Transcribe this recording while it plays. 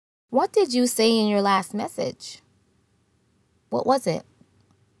What did you say in your last message? What was it?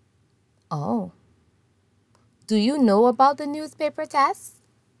 Oh, do you know about the newspaper test?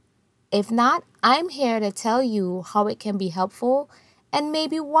 If not, I'm here to tell you how it can be helpful and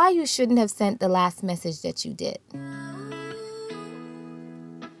maybe why you shouldn't have sent the last message that you did.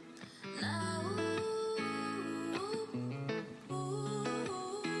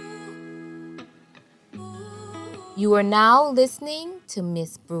 You are now listening to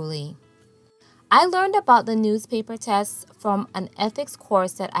Miss Bruley. I learned about the newspaper test from an ethics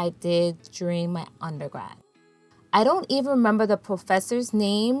course that I did during my undergrad. I don't even remember the professor's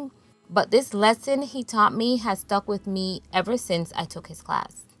name, but this lesson he taught me has stuck with me ever since I took his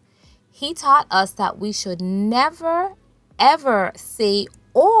class. He taught us that we should never, ever say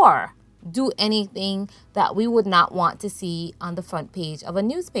or do anything that we would not want to see on the front page of a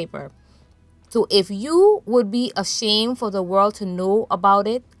newspaper. So if you would be ashamed for the world to know about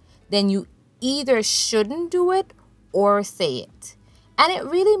it, then you either shouldn't do it or say it. And it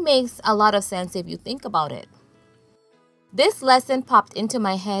really makes a lot of sense if you think about it. This lesson popped into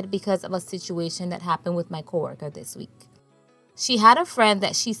my head because of a situation that happened with my coworker this week. She had a friend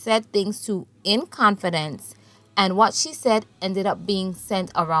that she said things to in confidence, and what she said ended up being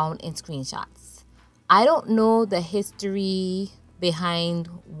sent around in screenshots. I don't know the history behind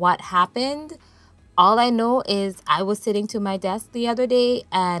what happened. All I know is I was sitting to my desk the other day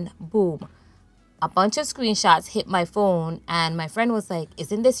and boom, a bunch of screenshots hit my phone and my friend was like,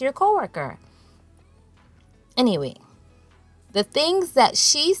 "Isn't this your coworker?" Anyway, the things that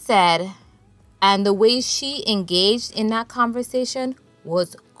she said and the way she engaged in that conversation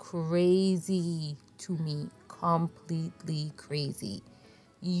was crazy to me, completely crazy.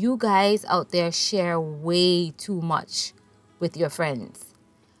 You guys out there share way too much with your friends.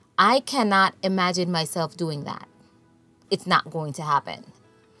 I cannot imagine myself doing that. It's not going to happen.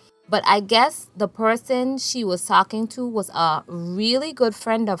 But I guess the person she was talking to was a really good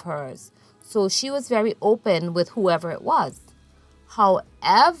friend of hers. So she was very open with whoever it was.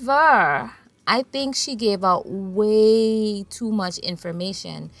 However, I think she gave out way too much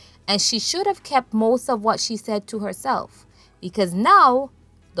information and she should have kept most of what she said to herself because now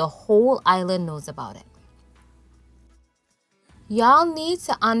the whole island knows about it. Y'all need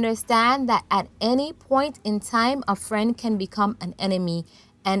to understand that at any point in time, a friend can become an enemy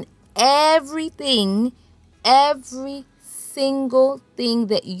and every single thing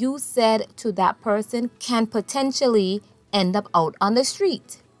that you said to that person can potentially end up out on the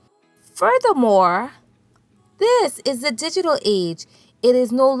street. Furthermore, this is the digital age. It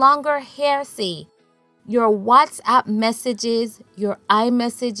is no longer hearsay. Your WhatsApp messages, your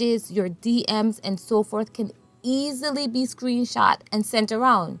iMessages, your DMs, and so forth can easily be screenshot and sent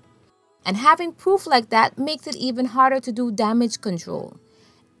around. And having proof like that makes it even harder to do damage control.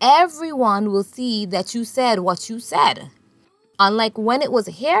 Everyone will see that you said what you said. Unlike when it was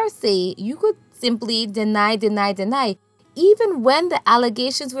hearsay, you could simply deny. Even when the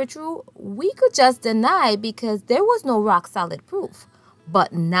allegations were true, we could just deny because there was no rock solid proof.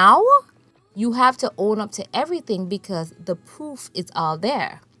 But now, you have to own up to everything because the proof is all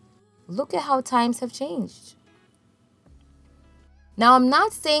there. Look at how times have changed. Now, I'm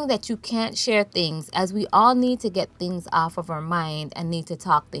not saying that you can't share things, as we all need to get things off of our mind and need to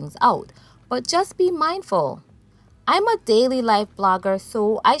talk things out. But just be mindful. I'm a daily life blogger,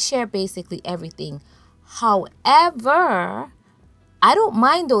 so I share basically everything. However, I don't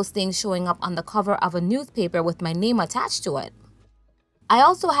mind those things showing up on the cover of a newspaper with my name attached to it. I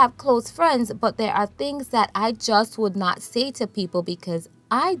also have close friends, but there are things that I just would not say to people because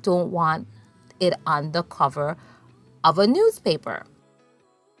I don't want it on the cover of a newspaper.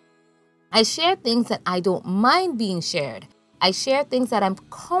 I share things that I don't mind being shared. I share things that I'm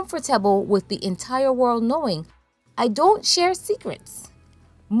comfortable with the entire world knowing. I don't share secrets.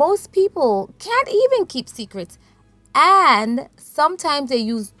 Most people can't even keep secrets, and sometimes they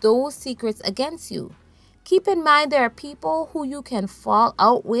use those secrets against you. Keep in mind there are people who you can fall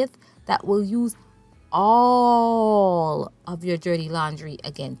out with that will use all of your dirty laundry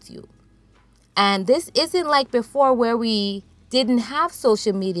against you. And this isn't like before where we didn't have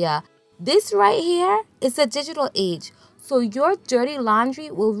social media. This right here is a digital age. So your dirty laundry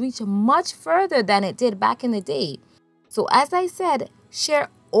will reach much further than it did back in the day. So as I said, share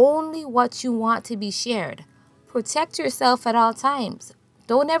only what you want to be shared. Protect yourself at all times.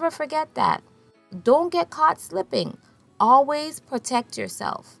 Don't ever forget that. Don't get caught slipping. Always protect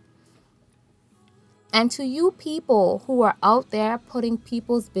yourself. And to you people who are out there putting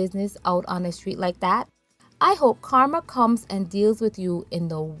people's business out on the street like that, I hope karma comes and deals with you in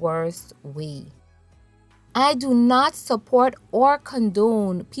the worst way. I do not support or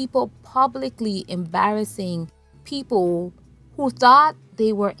condone people publicly embarrassing people who thought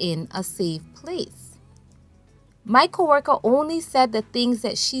they were in a safe place. My coworker only said the things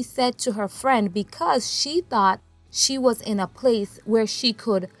that she said to her friend because she thought she was in a place where she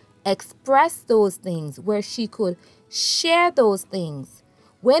could express those things, where she could share those things.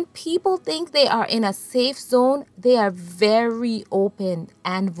 When people think they are in a safe zone, they are very open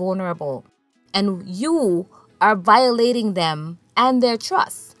and vulnerable. And you are violating them and their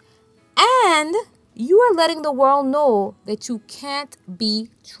trust. And you are letting the world know that you can't be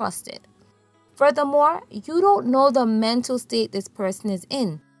trusted. Furthermore, you don't know the mental state this person is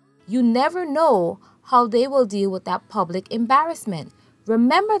in. You never know how they will deal with that public embarrassment.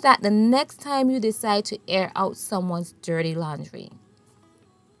 Remember that the next time you decide to air out someone's dirty laundry.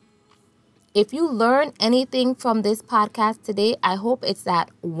 If you learn anything from this podcast today, I hope it's that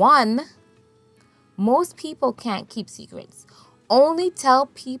 1, most people can't keep secrets. Only tell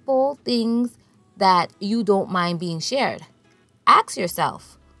people things that you don't mind being shared. Ask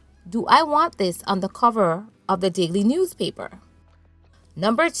yourself, do I want this on the cover of the daily newspaper?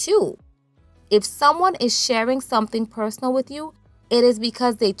 Number 2, if someone is sharing something personal with you, it is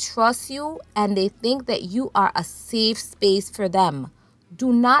because they trust you and they think that you are a safe space for them.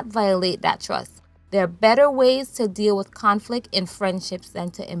 Do not violate that trust. There are better ways to deal with conflict in friendships than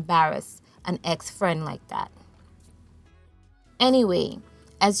to embarrass an ex-friend like that. Anyway,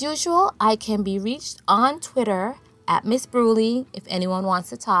 as usual, I can be reached on Twitter at Miss Bruley if anyone wants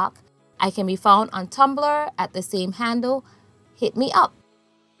to talk. I can be found on Tumblr at the same handle. Hit me up.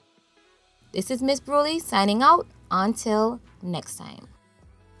 This is Miss Bruley signing out. Until next time.